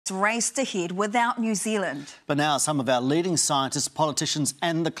raced ahead without New Zealand. But now some of our leading scientists, politicians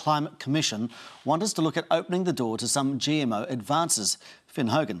and the Climate Commission want us to look at opening the door to some GMO advances. Finn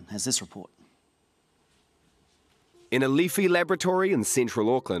Hogan has this report. In a leafy laboratory in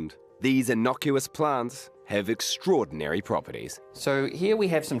central Auckland, these innocuous plants have extraordinary properties. So here we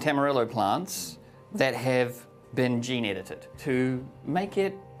have some Tamarillo plants that have been gene edited to make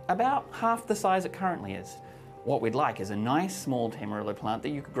it about half the size it currently is. What we'd like is a nice small Tamarillo plant that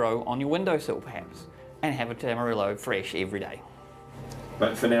you could grow on your windowsill perhaps and have a Tamarillo fresh every day.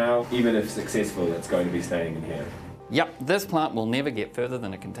 But for now, even if successful, it's going to be staying in here. Yep, this plant will never get further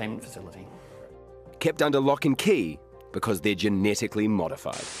than a containment facility. Kept under lock and key because they're genetically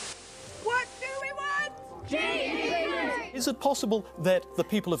modified. What do we want? GMO! Is it possible that the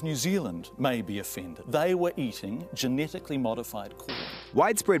people of New Zealand may be offended? They were eating genetically modified corn.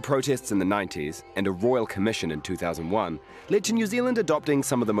 Widespread protests in the 90s and a royal commission in 2001 led to New Zealand adopting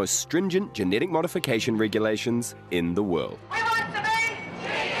some of the most stringent genetic modification regulations in the world. We want to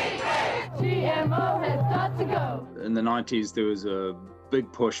be GMO has got to go. In the 90s, there was a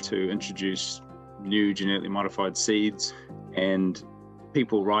big push to introduce new genetically modified seeds, and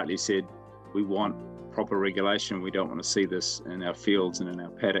people rightly said, we want proper regulation. We don't want to see this in our fields and in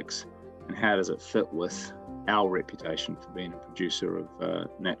our paddocks. And how does it fit with our reputation for being a producer of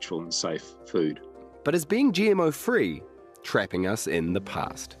natural and safe food? But is being GMO-free trapping us in the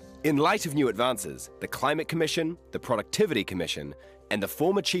past? In light of new advances, the Climate Commission, the Productivity Commission, and the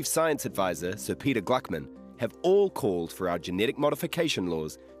former Chief Science Advisor, Sir Peter Gluckman, have all called for our genetic modification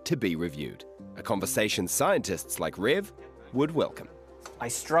laws to be reviewed. A conversation scientists like Rev would welcome. I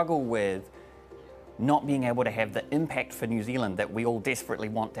struggle with not being able to have the impact for New Zealand that we all desperately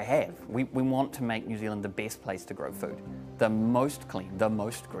want to have. We want to make New Zealand the best place to grow food, the most clean, the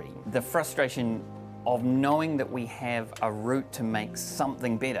most green. The frustration of knowing that we have a route to make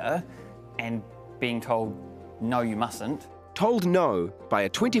something better and being told, no, you mustn't. Told no by a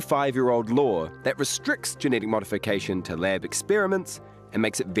 25-year-old law that restricts genetic modification to lab experiments and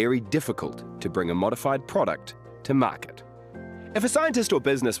makes it very difficult to bring a modified product to market. If a scientist or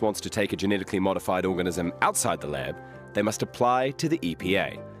business wants to take a genetically modified organism outside the lab, they must apply to the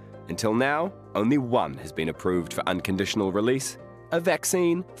EPA. Until now, only one has been approved for unconditional release, a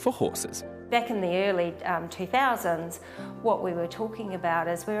vaccine for horses. Back in the early 2000s, what we were talking about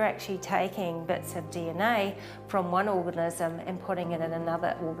is we were actually taking bits of DNA from one organism and putting it in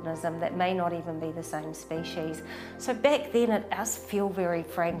another organism that may not even be the same species. So back then it does feel very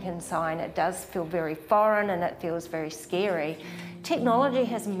Frankenstein, it does feel very foreign, and it feels very scary. Technology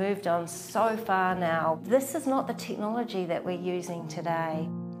has moved on so far now. This is not the technology that we're using today.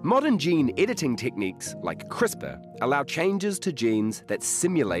 Modern gene editing techniques like CRISPR allow changes to genes that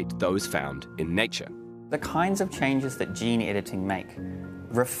simulate those found in nature. The kinds of changes that gene editing make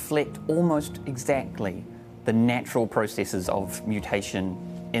reflect almost exactly the natural processes of mutation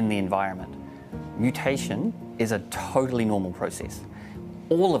in the environment. Mutation is a totally normal process.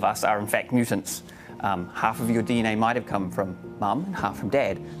 All of us are in fact mutants. Half of your DNA might have come from mum and half from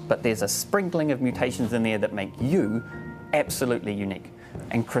dad, but there's a sprinkling of mutations in there that make you absolutely unique.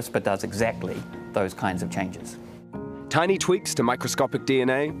 And CRISPR does exactly those kinds of changes. Tiny tweaks to microscopic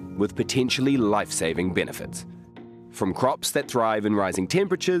DNA with potentially life-saving benefits. From crops that thrive in rising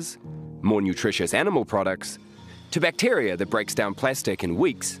temperatures, more nutritious animal products, to bacteria that breaks down plastic in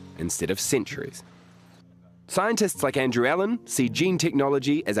weeks instead of centuries. Scientists like Andrew Allen see gene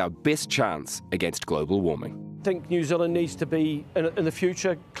technology as our best chance against global warming. I think New Zealand needs to be, in the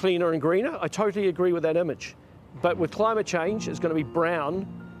future, cleaner and greener. I totally agree with that image. But with climate change, it's going to be brown,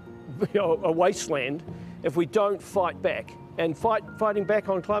 a wasteland, if we don't fight back. And fighting back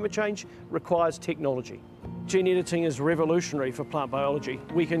on climate change requires technology. Gene editing is revolutionary for plant biology.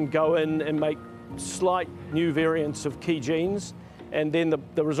 We can go in and make slight new variants of key genes, and then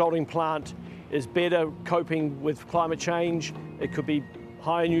the resulting plant is better coping with climate change. It could be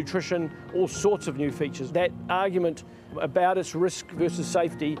higher nutrition, all sorts of new features. That argument about its risk versus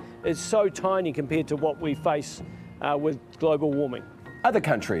safety is so tiny compared to what we face with global warming. Other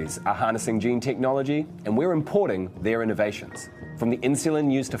countries are harnessing gene technology, and we're importing their innovations. From the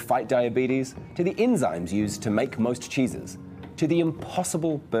insulin used to fight diabetes, to the enzymes used to make most cheeses, to the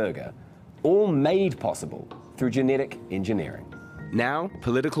impossible burger, all made possible through genetic engineering. Now,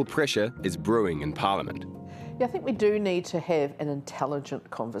 political pressure is brewing in Parliament. Yeah, I think we do need to have an intelligent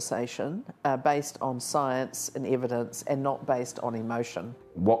conversation based on science and evidence and not based on emotion.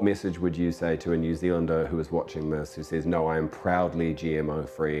 What message would you say to a New Zealander who is watching this, who says, no, I am proudly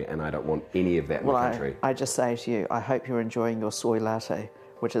GMO-free and I don't want any of that in my country? I just say to you, I hope you're enjoying your soy latte,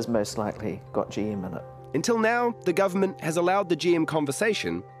 which has most likely got GM in it. Until now, the government has allowed the GM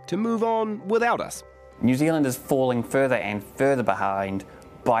conversation to move on without us. New Zealand is falling further and further behind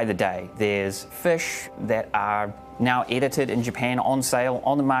by the day. There's fish that are now edited in Japan on sale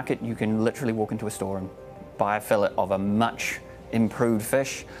on the market. You can literally walk into a store and buy a fillet of a much improved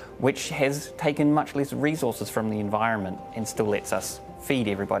fish, which has taken much less resources from the environment and still lets us feed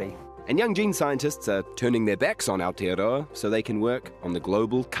everybody. And young gene scientists are turning their backs on Aotearoa so they can work on the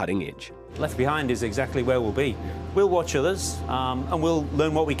global cutting edge. Left behind is exactly where we'll be. We'll watch others and we'll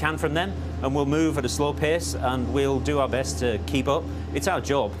learn what we can from them, and we'll move at a slow pace and we'll do our best to keep up. It's our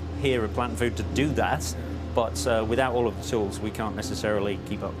job here at Plant Food to do that, but without all of the tools we can't necessarily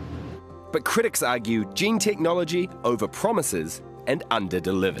keep up. But critics argue gene technology over-promises and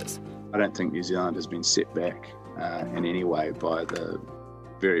under-delivers. I don't think New Zealand has been set back in any way by the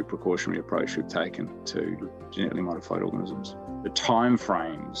very precautionary approach we've taken to genetically modified organisms. The time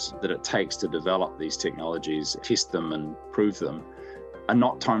frames that it takes to develop these technologies, test them and prove them, are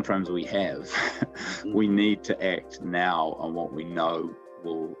not time frames we have. We need to act now on what we know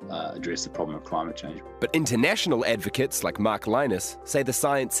will address the problem of climate change. But international advocates like Mark Linus say the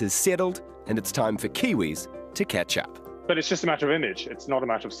science is settled and it's time for Kiwis to catch up. But it's just a matter of image. It's not a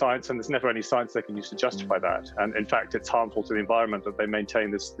matter of science, and there's never any science they can use to justify that. And in fact, it's harmful to the environment that they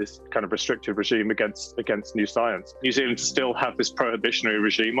maintain this kind of restrictive regime against new science. New Zealand still have this prohibitionary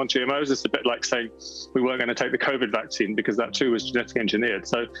regime on GMOs. It's a bit like saying we weren't going to take the COVID vaccine because that too was genetically engineered.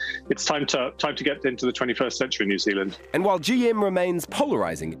 So it's time to get into the 21st century in New Zealand. And while GM remains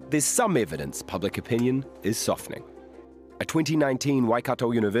polarising, there's some evidence public opinion is softening. A 2019 Waikato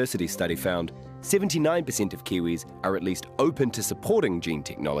University study found 79% of Kiwis are at least open to supporting gene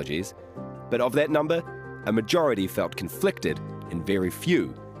technologies, but of that number, a majority felt conflicted and very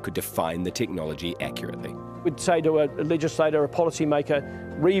few could define the technology accurately. We'd say to a legislator, a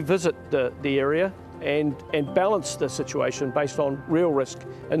policymaker, revisit the area and balance the situation based on real risk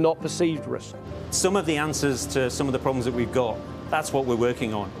and not perceived risk. Some of the answers to some of the problems that we've got, that's what we're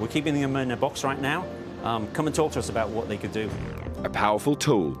working on. We're keeping them in a box right now. Come and talk to us about what they could do. A powerful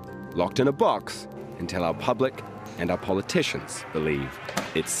tool, locked in a box until our public and our politicians believe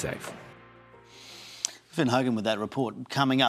it's safe. Finn Hogan with that report coming up.